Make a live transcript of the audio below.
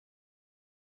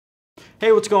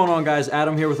Hey, what's going on guys?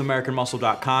 Adam here with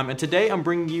AmericanMuscle.com, and today I'm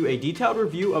bringing you a detailed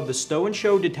review of the Stow &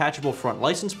 Show detachable front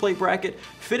license plate bracket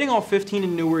fitting all 15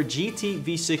 and newer GT,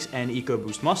 V6, and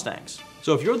EcoBoost Mustangs.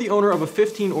 So if you're the owner of a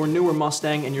 15 or newer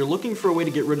Mustang and you're looking for a way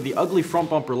to get rid of the ugly front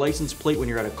bumper license plate when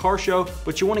you're at a car show,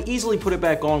 but you want to easily put it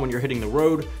back on when you're hitting the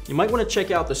road, you might want to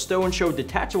check out the Stow & Show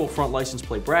detachable front license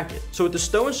plate bracket. So with the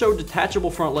Stow & Show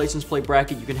detachable front license plate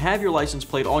bracket, you can have your license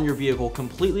plate on your vehicle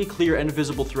completely clear and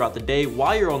visible throughout the day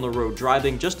while you're on the road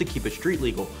driving, just to keep it street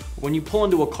legal. But when you pull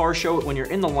into a car show, when you're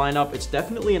in the lineup, it's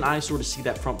definitely an eyesore to see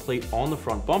that front plate on the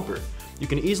front bumper. You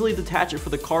can easily detach it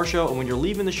for the car show, and when you're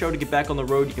leaving the show to get back on the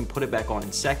road, you can put it back on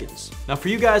in seconds. Now for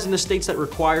you guys in the states that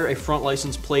require a front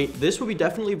license plate, this will be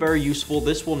definitely very useful.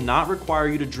 This will not require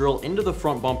you to drill into the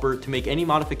front bumper to make any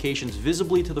modifications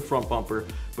visibly to the front bumper,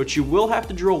 but you will have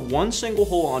to drill one single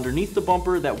hole underneath the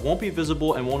bumper that won't be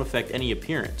visible and won't affect any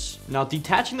appearance. Now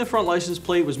detaching the front license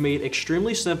plate was made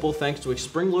extremely simple thanks to a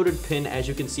spring-loaded pin, as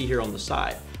you can see here on the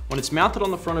side. When it's mounted on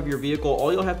the front of your vehicle,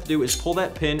 all you'll have to do is pull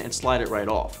that pin and slide it right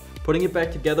off. Putting it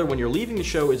back together when you're leaving the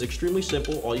show is extremely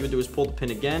simple. All you would do is pull the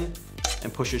pin again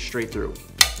and push it straight through,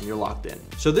 and you're locked in.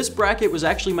 So this bracket was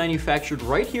actually manufactured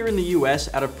right here in the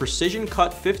US out of precision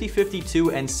cut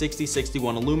 5052 and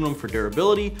 6061 aluminum for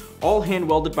durability, all hand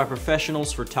welded by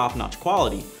professionals for top-notch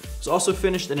quality. It's also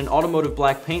finished in an automotive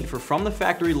black paint for from the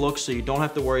factory look, so you don't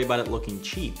have to worry about it looking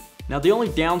cheap. Now the only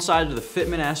downside to the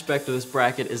fitment aspect of this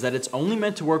bracket is that it's only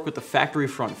meant to work with the factory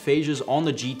front fascias on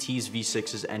the GTs,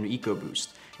 V6s, and EcoBoost.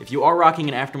 If you are rocking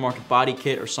an aftermarket body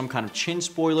kit or some kind of chin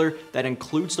spoiler that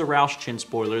includes the Roush chin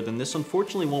spoiler, then this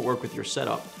unfortunately won't work with your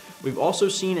setup. We've also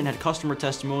seen and had customer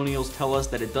testimonials tell us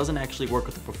that it doesn't actually work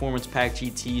with the Performance Pack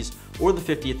GTs or the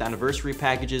 50th anniversary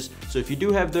packages, so if you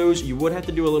do have those, you would have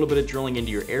to do a little bit of drilling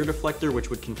into your air deflector, which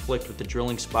would conflict with the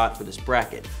drilling spot for this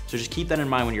bracket. So just keep that in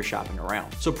mind when you're shopping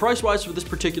around. So price-wise for this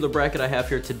particular bracket I have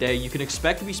here today, you can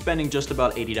expect to be spending just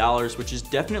about $80, which is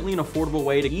definitely an affordable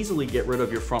way to easily get rid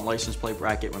of your front license plate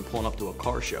bracket when pulling up to a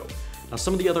car show. Now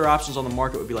some of the other options on the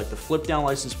market would be like the flip down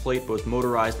license plate, both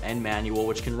motorized and manual,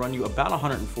 which can run you about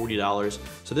 $140.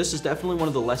 So this is definitely one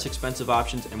of the less expensive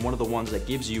options and one of the ones that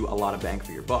gives you a lot of bang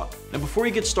for your buck. Now before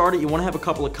you get started, you want to have a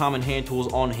couple of common hand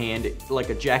tools on hand, like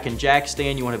a jack and jack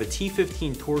stand. You want to have a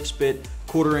T15 Torx Split,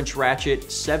 1/4-inch ratchet,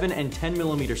 7 and 10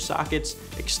 millimeter sockets,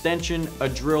 extension, a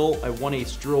drill, a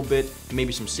 1/8 drill bit, and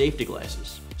maybe some safety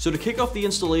glasses. So to kick off the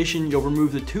installation, you'll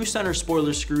remove the 2 center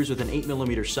spoiler screws with an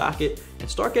 8mm socket and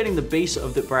start getting the base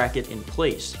of the bracket in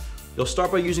place. You'll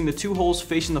start by using the 2 holes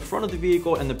facing the front of the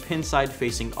vehicle and the pin side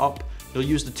facing up. You'll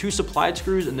use the 2 supplied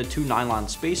screws and the 2 nylon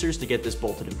spacers to get this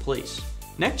bolted in place.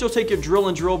 Next, you'll take your drill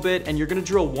and drill bit and you're going to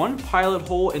drill 1 pilot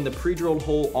hole in the pre-drilled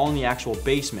hole on the actual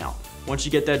base mount. Once you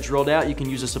get that drilled out, you can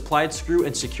use a supplied screw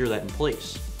and secure that in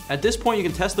place. At this point, you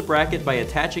can test the bracket by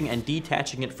attaching and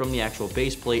detaching it from the actual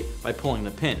base plate by pulling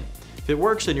the pin. If it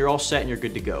works, then you're all set and you're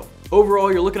good to go.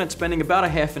 Overall, you're looking at spending about a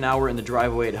half an hour in the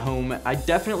driveway at home. I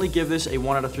definitely give this a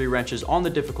 1 out of 3 wrenches on the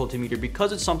difficulty meter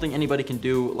because it's something anybody can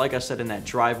do, like I said, in that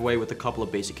driveway with a couple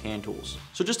of basic hand tools.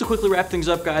 So just to quickly wrap things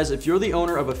up, guys, if you're the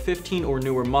owner of a 15 or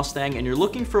newer Mustang and you're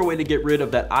looking for a way to get rid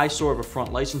of that eyesore of a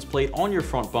front license plate on your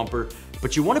front bumper,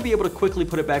 but you want to be able to quickly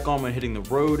put it back on when hitting the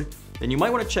road, then you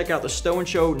might want to check out the Stow &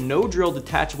 Show no drill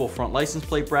detachable front license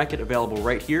plate bracket available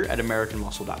right here at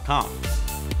AmericanMuscle.com.